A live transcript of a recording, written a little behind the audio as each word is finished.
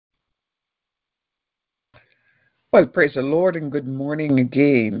Well, praise the Lord and good morning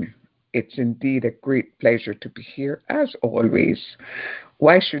again. It's indeed a great pleasure to be here as always.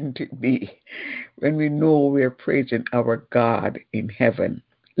 Why shouldn't it be when we know we're praising our God in heaven?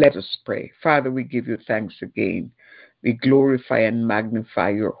 Let us pray. Father, we give you thanks again. We glorify and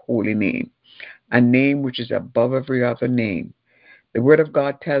magnify your holy name, a name which is above every other name. The Word of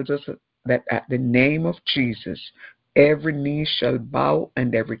God tells us that at the name of Jesus, every knee shall bow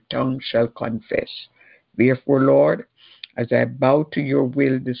and every tongue shall confess. Therefore, Lord, as I bow to your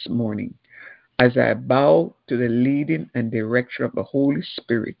will this morning, as I bow to the leading and direction of the Holy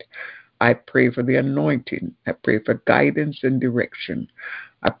Spirit, I pray for the anointing. I pray for guidance and direction.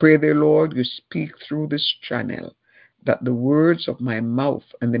 I pray, dear Lord, you speak through this channel, that the words of my mouth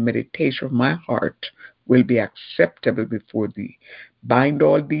and the meditation of my heart will be acceptable before thee. Bind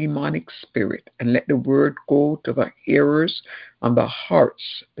all demonic spirit and let the word go to the hearers and the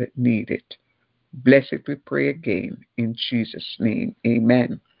hearts that need it. Bless it, we pray again, in Jesus' name.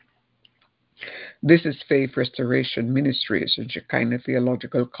 Amen. This is Faith Restoration Ministries in Shekinah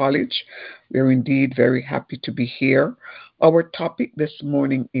Theological College. We're indeed very happy to be here. Our topic this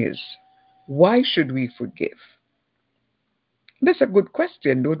morning is, why should we forgive? That's a good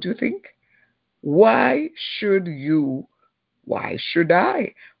question, don't you think? Why should you? Why should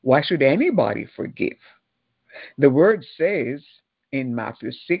I? Why should anybody forgive? The word says in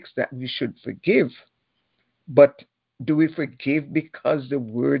Matthew 6 that we should forgive, but do we forgive because the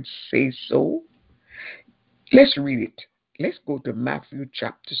words say so? Let's read it. Let's go to Matthew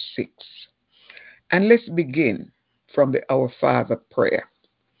chapter 6 and let's begin from the Our Father prayer.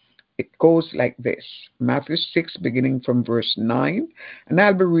 It goes like this, Matthew 6, beginning from verse 9, and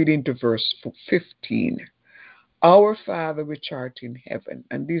I'll be reading to verse 15. Our Father which art in heaven,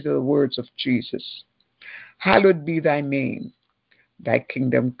 and these are the words of Jesus, hallowed be thy name. Thy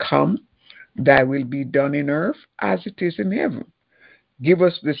kingdom come, thy will be done in earth as it is in heaven. Give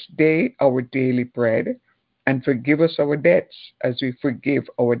us this day our daily bread, and forgive us our debts as we forgive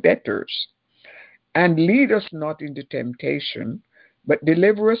our debtors. And lead us not into temptation, but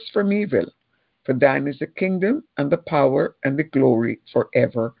deliver us from evil. For thine is the kingdom, and the power, and the glory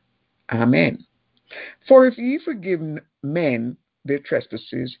forever. Amen. For if ye forgive men their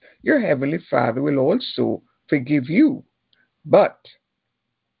trespasses, your heavenly Father will also forgive you. But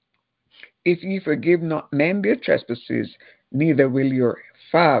if ye forgive not men their trespasses, neither will your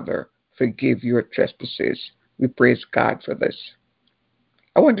Father forgive your trespasses. We praise God for this.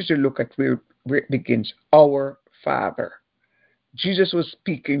 I want you to look at where it begins. Our Father. Jesus was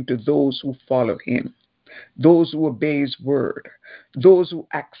speaking to those who follow him, those who obey his word, those who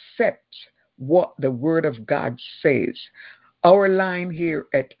accept what the word of God says. Our line here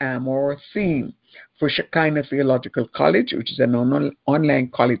at our theme for Shekinah Theological College, which is an online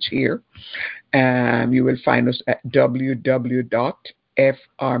college here, you will find us at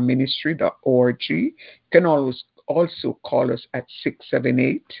www.frministry.org. You can always also call us at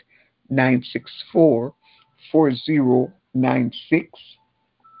 678-964-4096.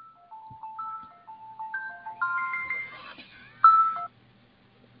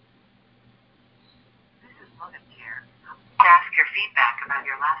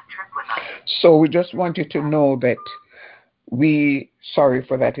 So we just want you to know that sorry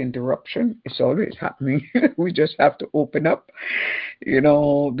for that interruption. It's always happening. We just have to open up,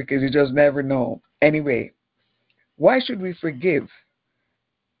 because you just never know. Anyway, why should we forgive?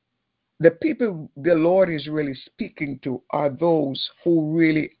 The people the Lord is really speaking to are those who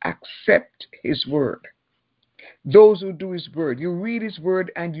really accept his word. Those who do his word. You read his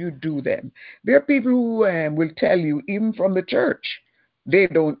word and you do them. There are people who will tell you, even from the church, they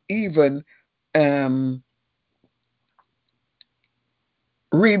don't even um,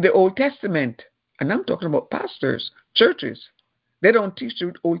 read the Old Testament. And I'm talking about pastors, churches. They don't teach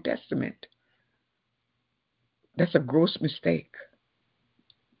the Old Testament. That's a gross mistake.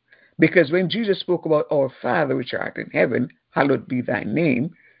 Because when Jesus spoke about our Father which art in heaven, hallowed be thy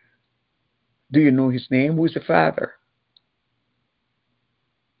name, do you know his name? Who is the Father?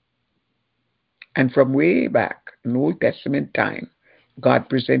 And from way back in Old Testament time, God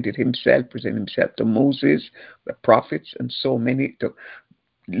presented himself to Moses, the prophets, and so many to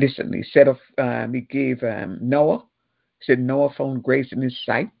listen. He gave Noah. He said Noah found grace in his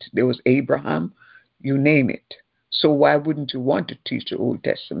sight. There was Abraham, you name it. So why wouldn't you want to teach the Old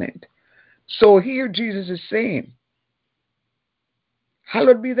Testament? So here Jesus is saying,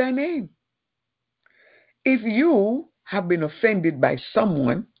 hallowed be thy name. If you have been offended by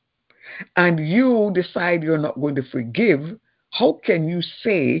someone and you decide you're not going to forgive, how can you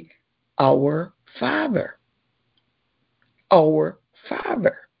say, our Father? Our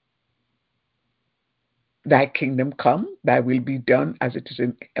Father. Thy kingdom come, thy will be done as it is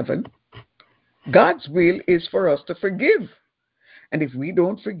in heaven. God's will is for us to forgive. And if we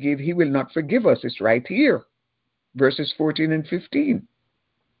don't forgive, he will not forgive us. It's right here, verses 14 and 15.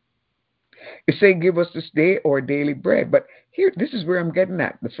 It say, give us this day our daily bread. But here, this is where I'm getting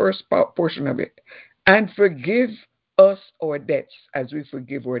at, the first portion of it. And forgive us our debts as we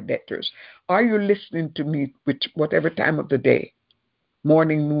forgive our debtors. Are you listening to me with whatever time of the day,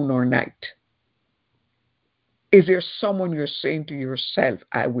 morning, noon, or night? Is there someone you're saying to yourself,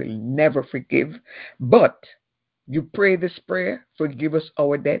 I will never forgive, but you pray this prayer, forgive us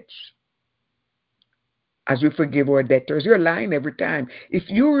our debts as we forgive our debtors? You're lying every time. If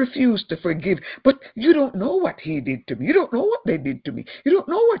you refuse to forgive, but you don't know what he did to me, you don't know what they did to me, you don't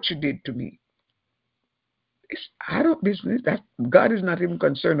know what you did to me. I don't business that. God is not even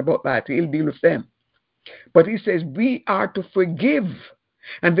concerned about that. He'll deal with them. But he says we are to forgive.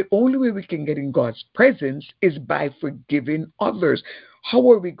 And the only way we can get in God's presence is by forgiving others.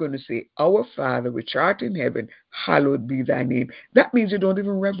 How are we going to say, Our Father, which art in heaven, hallowed be thy name? That means you don't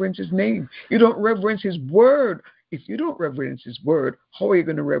even reverence his name. You don't reverence his word. If you don't reverence his word, how are you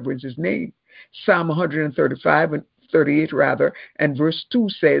going to reverence his name? Psalm 135 and 38 rather, and verse 2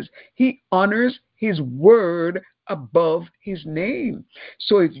 says, he honors his word above his name.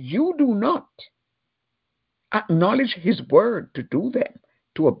 So if you do not acknowledge his word to do them,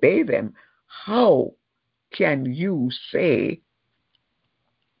 to obey them, how can you say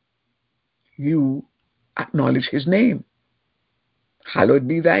you acknowledge his name? Hallowed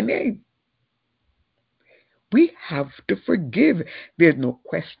be thy name. We have to forgive. There's no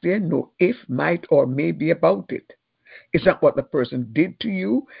question, no if, might, or maybe about it. It's not what the person did to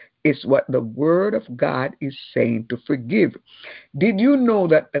you, it's what the Word of God is saying to forgive. Did you know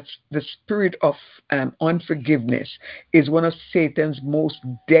that the spirit of unforgiveness is one of Satan's most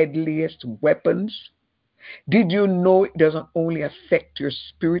deadliest weapons? Did you know it doesn't only affect your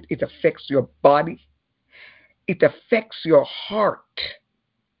spirit, it affects your body, it affects your heart,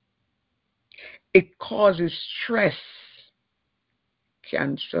 it causes stress,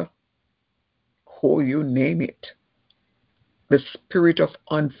 cancer, how you name it. The spirit of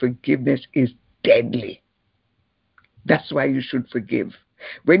unforgiveness is deadly. That's why you should forgive.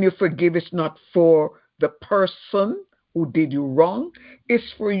 When you forgive, it's not for the person who did you wrong,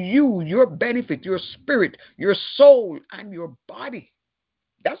 it's for you, your benefit, your spirit, your soul, and your body.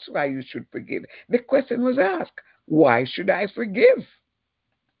 That's why you should forgive. The question was asked, why should I forgive?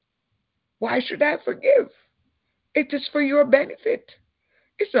 Why should I forgive? It is for your benefit.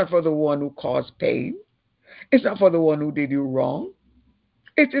 It's not for the one who caused pain. It's not for the one who did you wrong.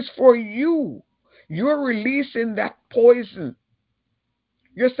 It is for you. You're releasing that poison.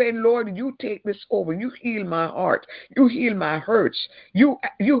 You're saying, Lord, you take this over. You heal my heart. You heal my hurts. You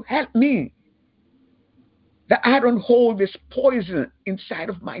help me that I don't hold this poison inside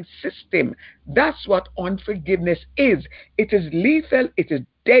of my system. That's what unforgiveness is. It is lethal. It is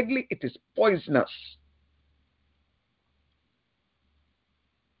deadly. It is poisonous.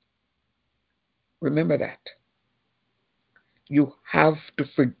 Remember that. You have to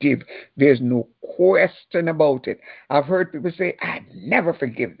forgive. There's no question about it. I've heard people say, I never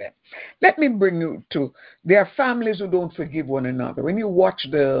forgive them. Let me bring you to, there are families who don't forgive one another. When you watch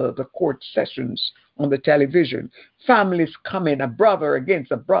the court sessions on the television, families come in, a brother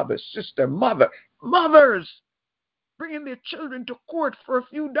against a brother, sister, mother. Mothers bringing their children to court for a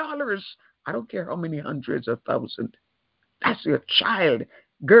few dollars. I don't care how many hundreds or thousands. That's your child,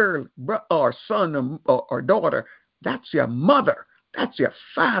 girl, or son, or daughter. That's your mother. That's your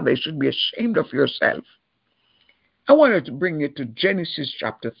father. You should be ashamed of yourself. I wanted to bring you to Genesis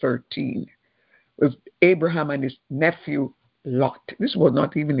chapter 13 with Abraham and his nephew Lot. This was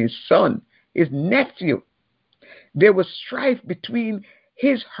not even his son, his nephew. There was strife between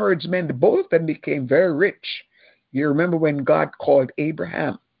his herdsmen. Both of them became very rich. You remember when God called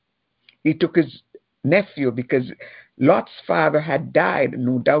Abraham, he took his nephew because Lot's father had died.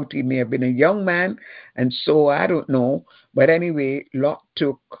 No doubt he may have been a young man, and so I don't know. But anyway, Abraham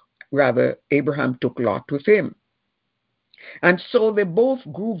took Lot with him. And so they both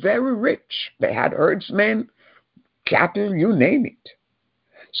grew very rich. They had herdsmen, cattle, you name it.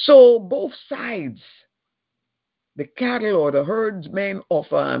 So both sides, the cattle or the herdsmen of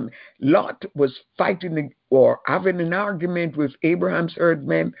Lot was fighting or having an argument with Abraham's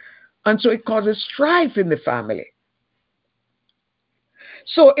herdsmen, and so it causes strife in the family.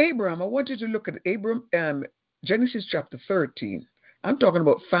 So Abraham, I want you to look at Genesis chapter 13. I'm talking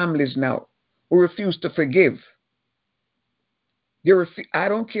about families now who refuse to forgive. I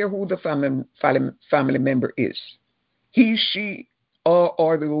don't care who the family member is. He, she,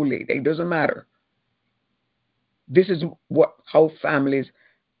 or the old lady. It doesn't matter. This is how families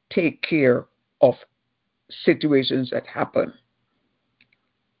take care of situations that happen.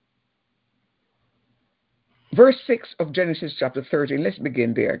 Verse 6 of Genesis chapter 13, let's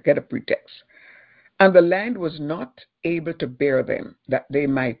begin there, get a pretext. And the land was not able to bear them, that they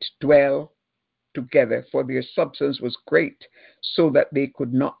might dwell together, for their substance was great, so that they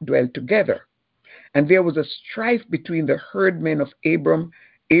could not dwell together. And there was a strife between the herdmen of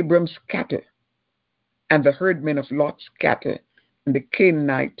Abram's cattle, and the herdmen of Lot's cattle, and the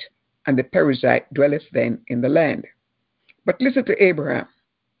Canaanite and the Perizzite dwelleth then in the land. But listen to Abraham.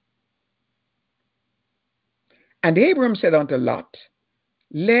 And Abram said unto Lot,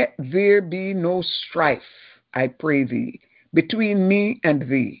 let there be no strife, I pray thee, between me and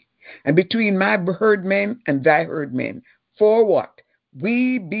thee, and between my herdmen and thy herdmen. For what?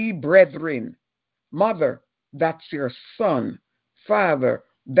 We be brethren. Mother, that's your son. Father,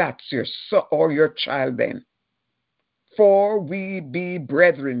 that's your son or your child then. For we be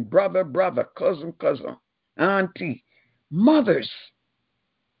brethren, brother, brother, cousin, cousin, auntie, mothers.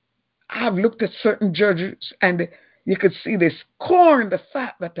 I've looked at certain judges and you could see they scorn the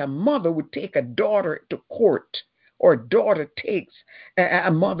fact that a mother would take a daughter to court or a daughter takes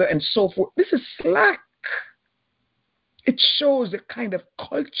a mother and so forth. This is slack. It shows the kind of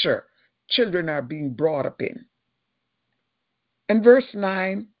culture children are being brought up in. And verse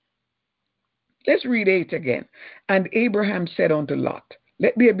 9, let's read 8 again. And Abraham said unto Lot,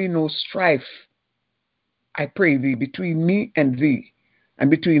 let there be no strife, I pray thee, between me and thee, and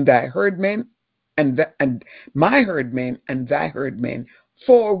between thy herdmen and my herdmen and thy herdmen,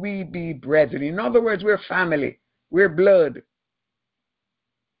 for we be brethren. In other words, we're family, we're blood.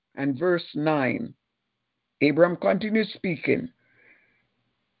 And verse 9, Abraham continues speaking.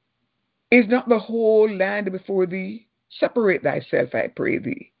 Is not the whole land before thee? Separate thyself, I pray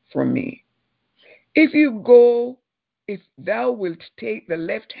thee, from me. If thou wilt take the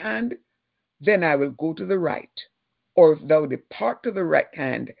left hand, then I will go to the right. Or if thou depart to the right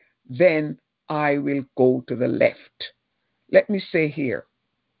hand, then I will go to the left. Let me say here,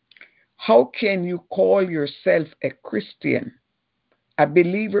 how can you call yourself a Christian, a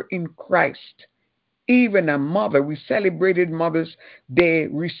believer in Christ, even a mother? We celebrated Mother's Day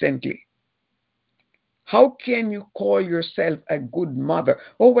recently. How can you call yourself a good mother?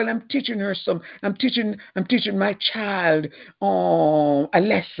 Oh, well, I'm teaching my child a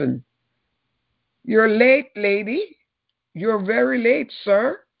lesson. You're late, lady. You're very late,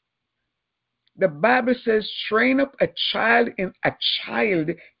 sir. The Bible says, train up a child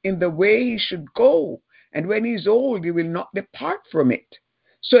in the way he should go, and when he's old, he will not depart from it.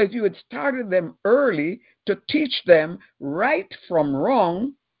 So if you had started them early to teach them right from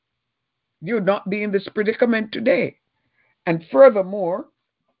wrong, you'd not be in this predicament today. And furthermore,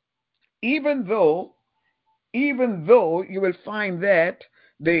 even though you will find that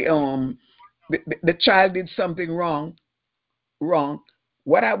the child did something wrong,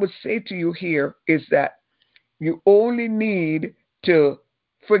 what I would say to you here is that you only need to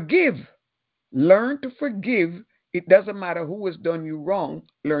forgive. Learn to forgive. It doesn't matter who has done you wrong.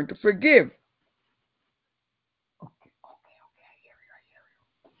 Learn to forgive.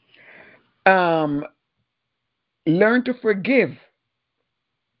 Learn to forgive,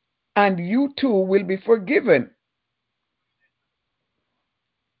 and you too will be forgiven.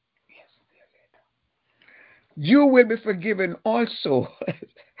 You will be forgiven also.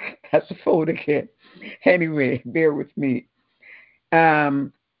 That's the phone again. Anyway, bear with me.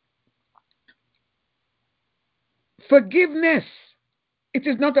 Forgiveness. It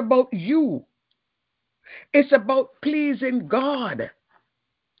is not about you. It's about pleasing God.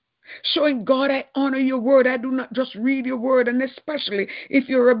 Showing God, I honor your word. I do not just read your word, and especially if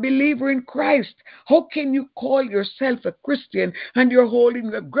you're a believer in Christ. How can you call yourself a Christian and you're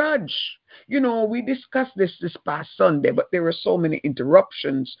holding a grudge? We discussed this past Sunday, but there were so many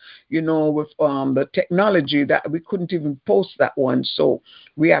interruptions, with the technology that we couldn't even post that one. So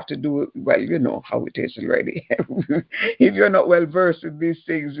we have to do it. Well, you know how it is already. If you're not well versed in these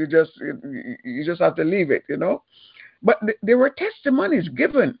things, you just have to leave it, But there were testimonies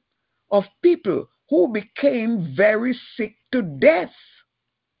given of people who became very sick to death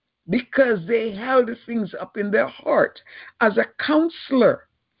because they held things up in their heart. As a counselor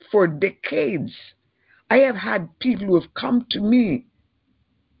for decades, I have had people who have come to me.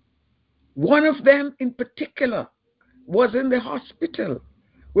 One of them in particular was in the hospital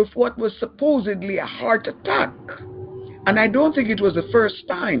with what was supposedly a heart attack. And I don't think it was the first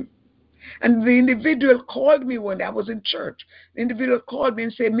time. And the individual called me when I was in church. The individual called me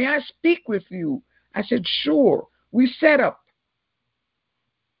and said, may I speak with you? I said, sure. We set up.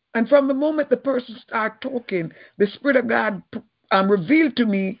 And from the moment the person started talking, the Spirit of God revealed to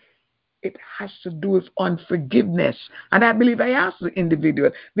me it has to do with unforgiveness. And I believe I asked the individual.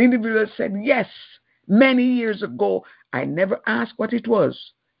 The individual said, yes, many years ago, I never asked what it was.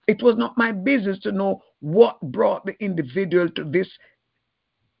 It was not my business to know what brought the individual to this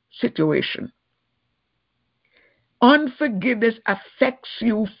situation. Unforgiveness affects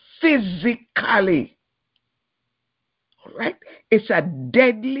you physically. All right? It's a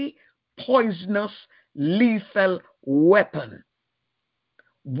deadly, poisonous, lethal weapon.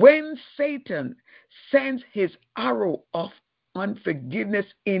 When Satan sends his arrow of unforgiveness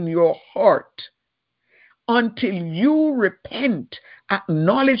in your heart, until you repent,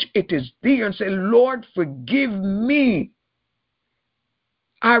 acknowledge it is there, and say, Lord, forgive me,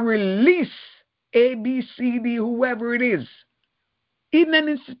 I release A, B, C, D, whoever it is, even an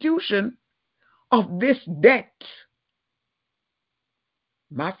institution, of this debt.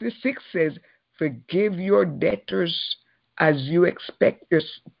 Matthew 6 says, forgive your debtors as you expect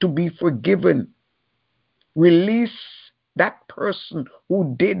to be forgiven. Release that person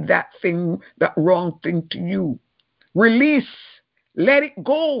who did that thing, that wrong thing to you. Release. Let it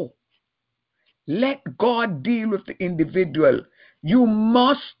go. Let God deal with the individual. You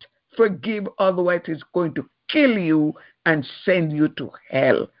must forgive, otherwise it's going to kill you and send you to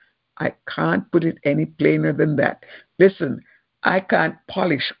hell. I can't put it any plainer than that. Listen, I can't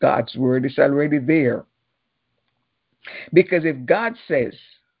polish God's word. It's already there. Because if God says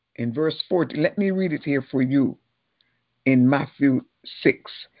in verse 14, let me read it here for you in Matthew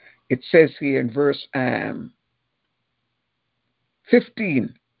 6. It says here in verse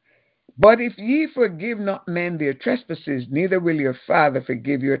 15, but if ye forgive not men their trespasses, neither will your Father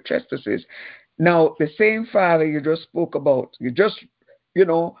forgive your trespasses. Now, the same Father you just spoke about, you just,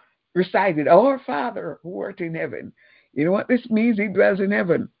 recited, our Father who art in heaven. You know what this means? He dwells in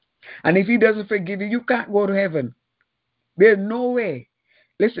heaven. And if he doesn't forgive you, you can't go to heaven. There's no way.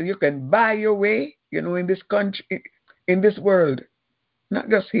 Listen, you can buy your way, in this country, in this world, not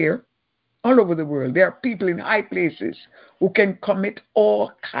just here, all over the world. There are people in high places who can commit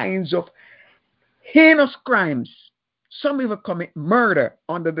all kinds of heinous crimes. Some even commit murder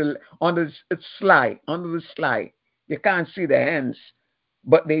under the sly. You can't see their hands,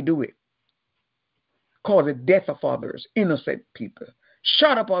 but they do it. Cause the death of others, innocent people.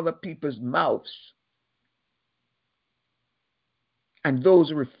 Shut up other people's mouths. And those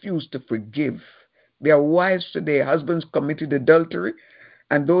who refuse to forgive. Their wives today, husbands committed adultery,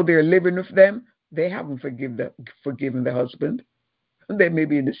 and though they're living with them, they haven't forgiven the husband. They may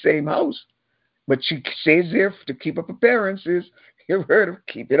be in the same house, but she says there to keep up appearances. You've heard of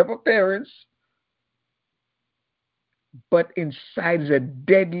keeping up appearance. But inside is a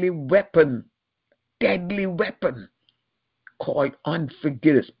deadly weapon called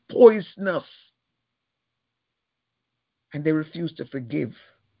unforgiveness, poisonous. And they refuse to forgive.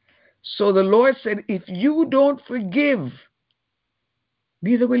 So the Lord said, if you don't forgive,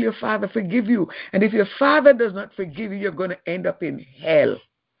 neither will your Father forgive you. And if your Father does not forgive you, you're going to end up in hell.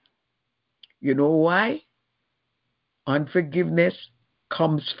 You know why? Unforgiveness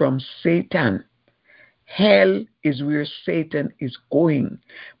comes from Satan. Hell is where Satan is going.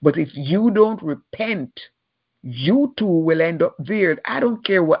 But if you don't repent, you too will end up there. I don't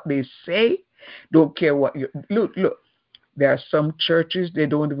care what they say. Don't care what you... Look. There are some churches, they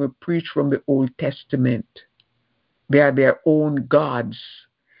don't even preach from the Old Testament. They are their own gods.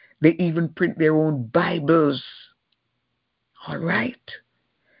 They even print their own Bibles. All right?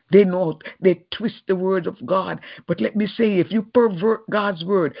 They twist the words of God. But let me say, if you pervert God's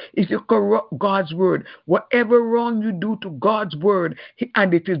word, if you corrupt God's word, whatever wrong you do to God's word,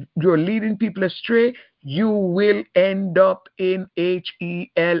 and you're leading people astray, you will end up in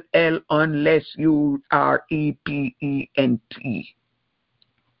hell unless you are repent.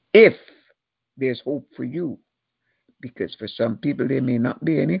 If there's hope for you, because for some people there may not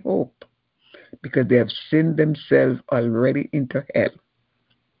be any hope, because they have sinned themselves already into hell.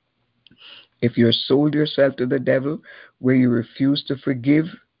 If you've sold yourself to the devil where you refuse to forgive,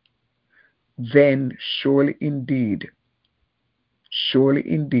 then surely indeed,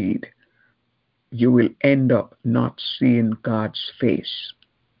 you will end up not seeing God's face.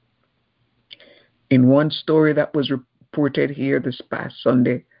 In one story that was reported here this past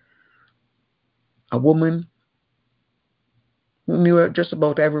Sunday, a woman who knew just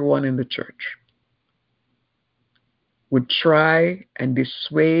about everyone in the church would try and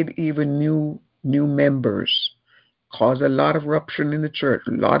dissuade even new members, cause a lot of rupture in the church,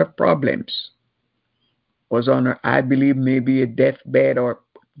 a lot of problems. Was on her, I believe, maybe a deathbed, or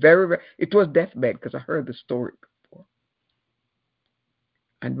it was deathbed because I heard the story before.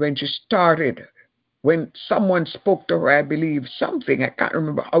 And when she started, when someone spoke to her, I believe something, I can't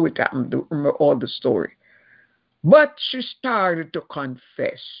remember how it happened, I don't remember all the story. But she started to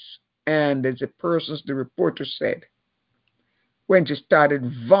confess. And as the reporter said, when she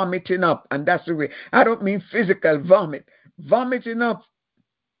started vomiting up, and that's the way, I don't mean physical vomit, vomiting up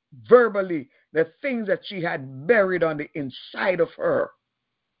verbally the things that she had buried on the inside of her.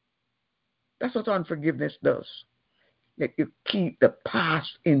 That's what unforgiveness does. That you keep the past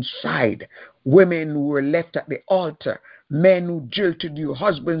inside. Women who were left at the altar, men who jilted you,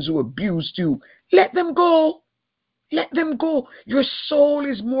 husbands who abused you. Let them go. Let them go. Your soul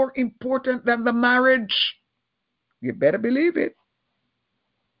is more important than the marriage. You better believe it.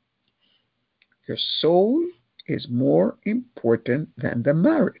 Your soul is more important than the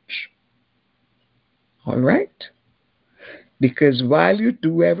marriage. All right? Because while you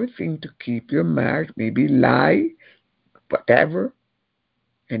do everything to keep your marriage, maybe lie, whatever,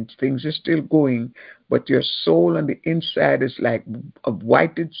 and things are still going, but your soul on the inside is like a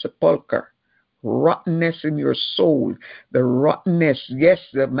whited sepulcher. Rottenness in your soul. The rottenness. Yes,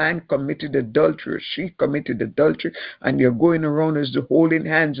 the man committed adultery, she committed adultery, and you're going around as the holding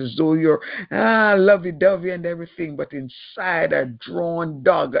hands as though you're lovey-dovey and everything, but inside are drawn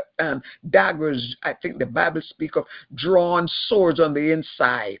daggers. I think the Bible speaks of drawn swords on the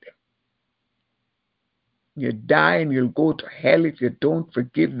inside. You die and you'll go to hell if you don't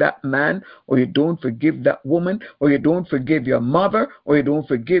forgive that man, or you don't forgive that woman, or you don't forgive your mother, or you don't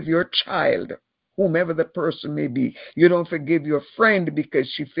forgive your child, whomever the person may be. You don't forgive your friend because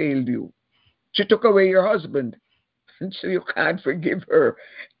she failed you. She took away your husband, and so you can't forgive her.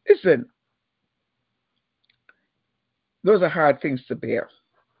 Listen, those are hard things to bear,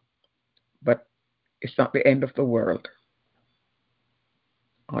 but it's not the end of the world.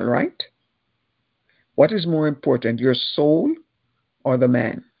 All right? What is more important, your soul or the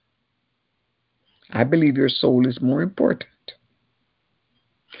man? I believe your soul is more important.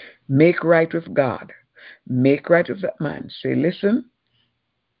 Make right with God. Make right with that man. Say, listen,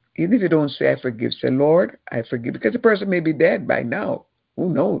 even if you don't say I forgive, say, Lord, I forgive. Because the person may be dead by now.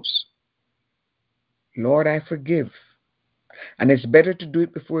 Who knows? Lord, I forgive. And it's better to do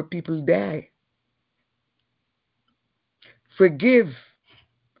it before people die. Forgive.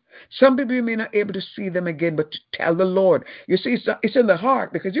 Some people you may not be able to see them again, but to tell the Lord. You see, it's in the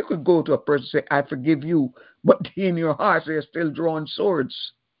heart, because you could go to a person and say, I forgive you, but in your heart they're still drawing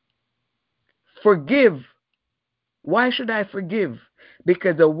swords. Forgive. Why should I forgive?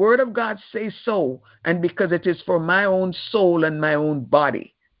 Because the Word of God says so, and because it is for my own soul and my own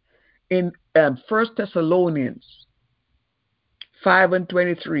body. In 1 Thessalonians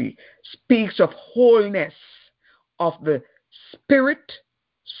 5:23 speaks of wholeness of the spirit,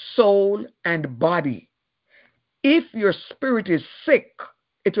 soul, and body. If your spirit is sick,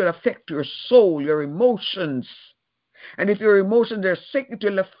 it will affect your soul, your emotions. And if your emotions are sick, it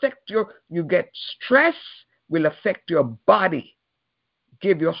will affect you get stress, will affect your body,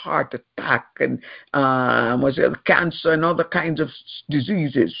 give you heart attack and cancer and other kinds of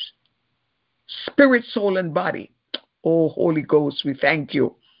diseases. Spirit, soul, and body. Oh, Holy Ghost, we thank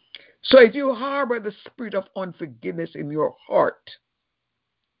you. So if you harbor the spirit of unforgiveness in your heart,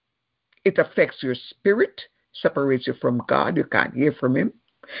 it affects your spirit, separates you from God, you can't hear from Him.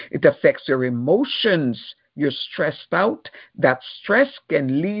 It affects your emotions, you're stressed out. That stress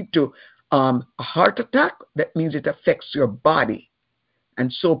can lead to a heart attack. That means it affects your body.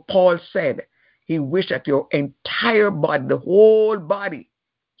 And so Paul said he wished that your entire body, the whole body,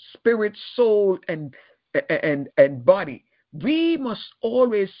 spirit, soul, and body, we must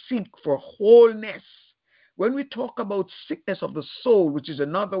always seek for wholeness. When we talk about sickness of the soul, which is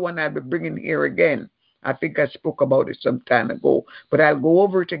another one I'll be bringing here again, I think I spoke about it some time ago, but I'll go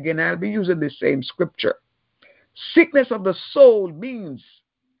over it again. I'll be using the same scripture. Sickness of the soul means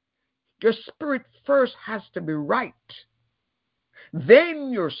your spirit first has to be right,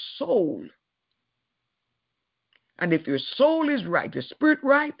 then your soul. And if your soul is right, your spirit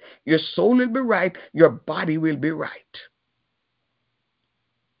right, your soul will be right, your body will be right.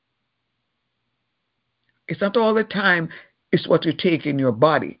 It's not all the time it's what you take in your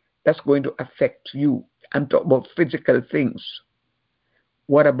body that's going to affect you. I'm talking about physical things.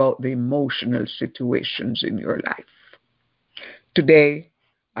 What about the emotional situations in your life? Today,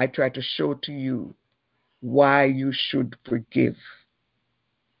 I try to show to you why you should forgive.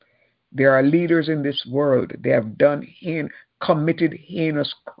 There are leaders in this world. They have committed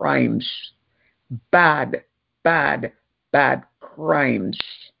heinous crimes. Bad, bad, bad crimes.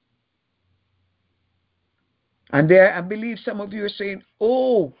 And there, I believe some of you are saying,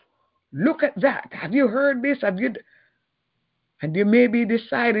 oh, look at that. Have you heard this? And you may be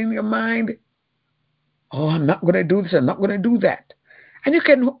deciding in your mind, oh, I'm not going to do this, I'm not going to do that. And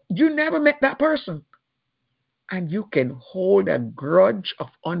you never met that person. And you can hold a grudge of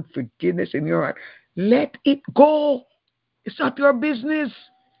unforgiveness in your heart. Let it go. It's not your business.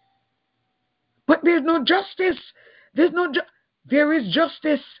 But there's no justice. There is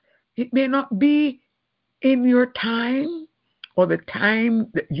justice. It may not be in your time or the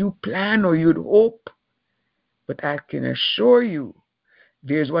time that you plan or you'd hope, but I can assure you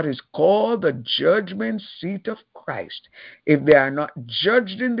there's what is called the judgment seat of Christ. If they are not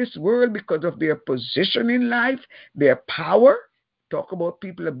judged in this world because of their position in life, their power, talk about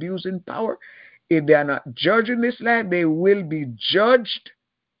people abusing power, if they are not judged in this life, they will be judged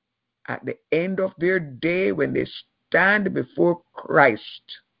at the end of their day when they stand before Christ,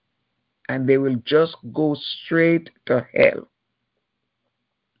 and they will just go straight to hell.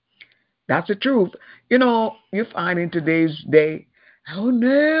 That's the truth. You find in today's day, oh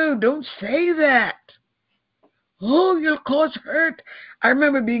no, don't say that. Oh, you'll cause hurt. I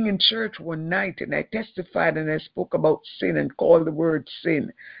remember being in church one night and I testified and I spoke about sin and called the word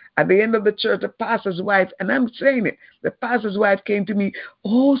sin. At the end of the church, the pastor's wife, and I'm saying it, the pastor's wife came to me,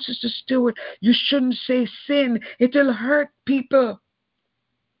 oh, Sister Stewart, you shouldn't say sin. It'll hurt people.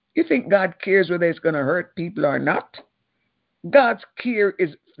 You think God cares whether it's going to hurt people or not? God's care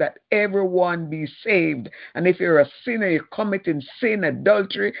is that everyone be saved. And if you're a sinner, you're committing sin,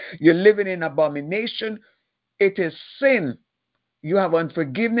 adultery, you're living in abomination, it is sin. You have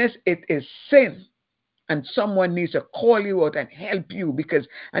unforgiveness, it is sin. And someone needs to call you out and help you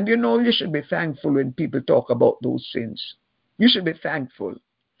and you should be thankful when people talk about those sins. You should be thankful.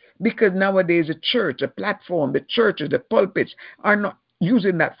 Because nowadays the church, the platform, the churches, the pulpits are not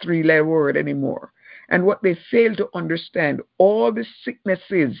using that three-letter word anymore. And what they fail to understand, all the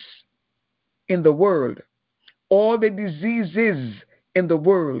sicknesses in the world, all the diseases in the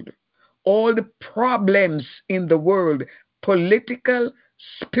world, all the problems in the world, political,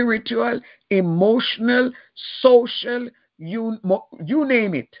 spiritual, emotional, social, you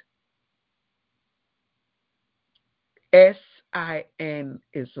name it. SIN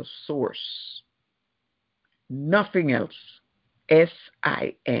is the source. Nothing else.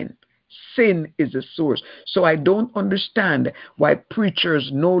 SIN. Sin is the source. So I don't understand why preachers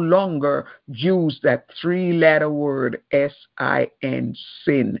no longer use that three-letter word SIN,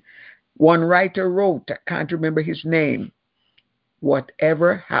 sin. One writer wrote, I can't remember his name,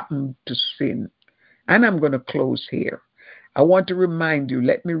 whatever happened to sin? And I'm going to close here. I want to remind you,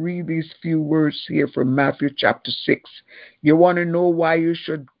 let me read these few words here from Matthew chapter 6. You want to know why you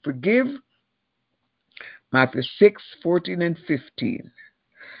should forgive? Matthew 6:14 and 15.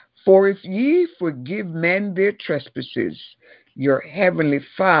 For if ye forgive men their trespasses, your heavenly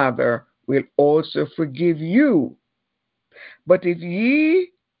Father will also forgive you. But if ye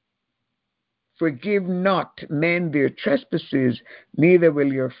forgive not men their trespasses, neither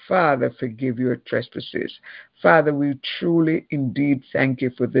will your Father forgive your trespasses. Father, we truly indeed thank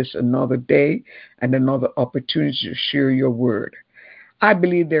you for this another day and another opportunity to share your word. I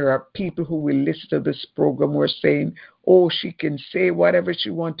believe there are people who will listen to this program who are saying, oh, she can say whatever she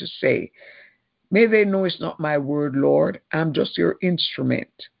wants to say. May they know it's not my word, Lord. I'm just your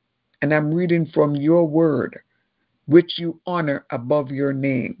instrument. And I'm reading from your word, which you honor above your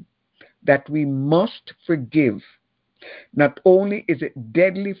name, that we must forgive. Not only is it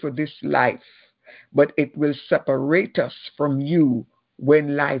deadly for this life, but it will separate us from you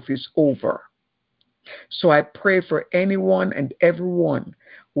when life is over. So I pray for anyone and everyone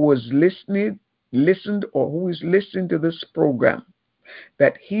who has listened, or who is listening to this program,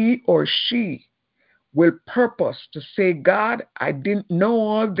 that he or she will purpose to say, God, I didn't know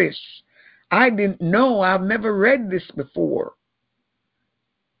all this. I didn't know. I've never read this before.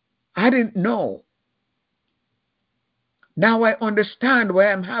 I didn't know. Now I understand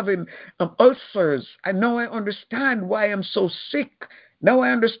why I'm having ulcers. I understand why I'm so sick. Now I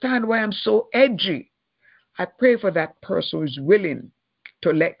understand why I'm so edgy. I pray for that person who is willing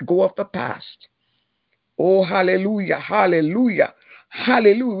to let go of the past. Oh, hallelujah, hallelujah,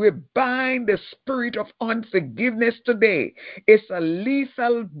 hallelujah. We bind the spirit of unforgiveness today. It's a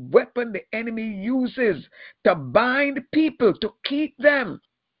lethal weapon the enemy uses to bind people, to keep them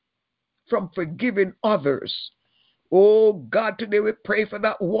from forgiving others. Oh, God, today we pray for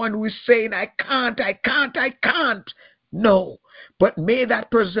that one who is saying, I can't, I can't, I can't. No, but may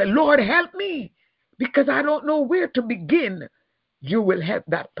that person say, Lord, help me, because I don't know where to begin. You will help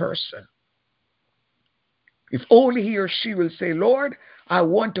that person. If only he or she will say, Lord, I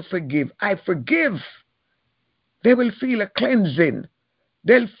want to forgive. I forgive. They will feel a cleansing.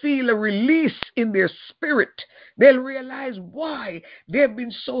 They'll feel a release in their spirit. They'll realize why they've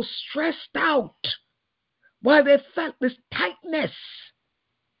been so stressed out, why they felt this tightness,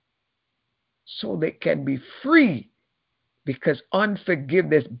 so they can be free, because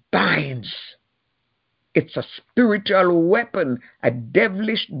unforgiveness binds. It's a spiritual weapon, a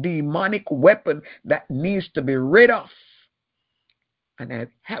devilish, demonic weapon that needs to be rid of. And I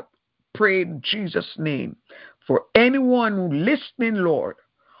have prayed in Jesus' name for anyone listening, Lord,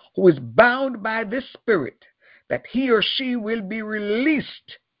 who is bound by this spirit, that he or she will be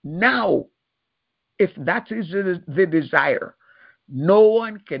released now, if that is the desire. No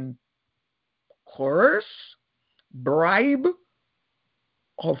one can coerce, bribe,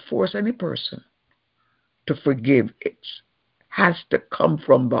 or force any person to forgive. It has to come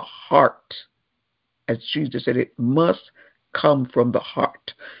from the heart. As Jesus said, it must come from the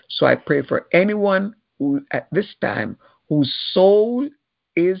heart. So I pray for anyone who at this time whose soul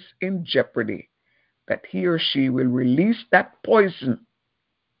is in jeopardy, that he or she will release that poison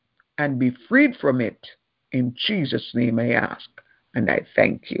and be freed from it. In Jesus' name I ask, and I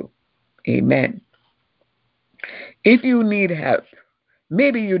thank you. Amen. If you need help,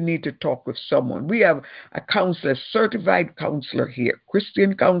 maybe you need to talk with someone. We have a counselor, certified counselor here,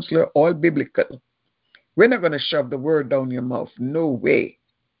 Christian counselor, all biblical. We're not going to shove the word down your mouth. No way.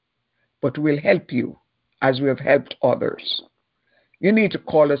 But we'll help you as we have helped others. You need to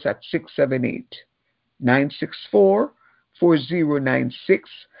call us at 678-964-4096,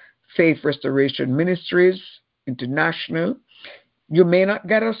 Faith Restoration Ministries International. You may not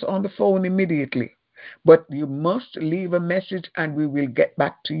get us on the phone immediately, but you must leave a message and we will get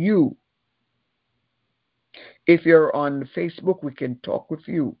back to you. If you're on Facebook, we can talk with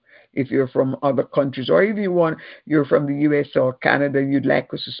you. If you're from other countries, or if you're from the US or Canada, you'd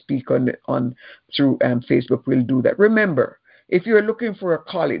like us to speak through Facebook, we'll do that. Remember, if you're looking for a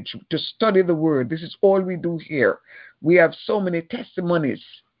college to study the Word, this is all we do here. We have so many testimonies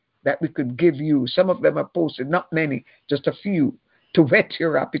that we could give you. Some of them are posted, not many, just a few, to whet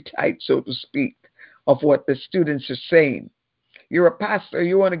your appetite, so to speak, of what the students are saying. You're a pastor,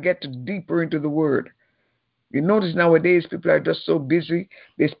 you want to get deeper into the Word. You notice nowadays people are just so busy,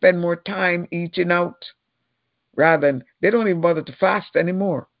 they spend more time eating out rather than, they don't even bother to fast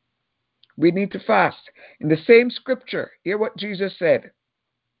anymore. We need to fast. In the same scripture, hear what Jesus said.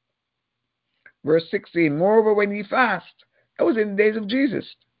 Verse 16, moreover, when ye fast, that was in the days of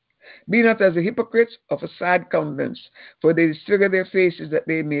Jesus, be not as the hypocrites of a sad countenance, for they disfigure their faces that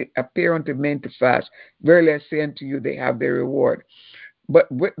they may appear unto men to fast. Verily I say unto you, they have their reward. But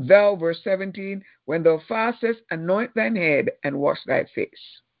thou, verse 17, when thou fastest, anoint thine head and wash thy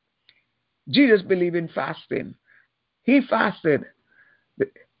face. Jesus believed in fasting. He fasted.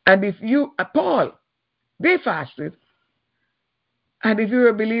 And if you, Paul, they fasted. And if you're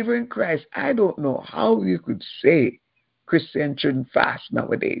a believer in Christ, I don't know how you could say Christians shouldn't fast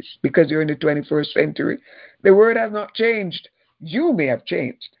nowadays, because you're in the 21st century. The word has not changed. You may have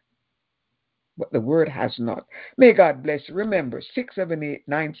changed, but the word has not. May God bless you. Remember,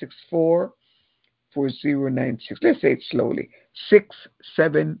 678-964-4096. Let's say it slowly.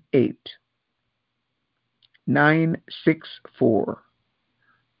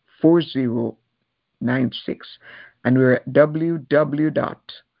 678-964-4096. And we're at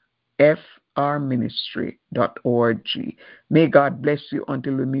www.frministry.org. May God bless you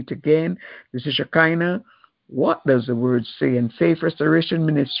until we meet again. This is Shekinah. What does the word say? In Faith Restoration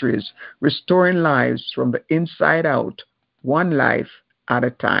Ministries, restoring lives from the inside out, one life at a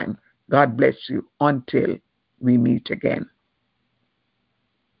time. God bless you until we meet again.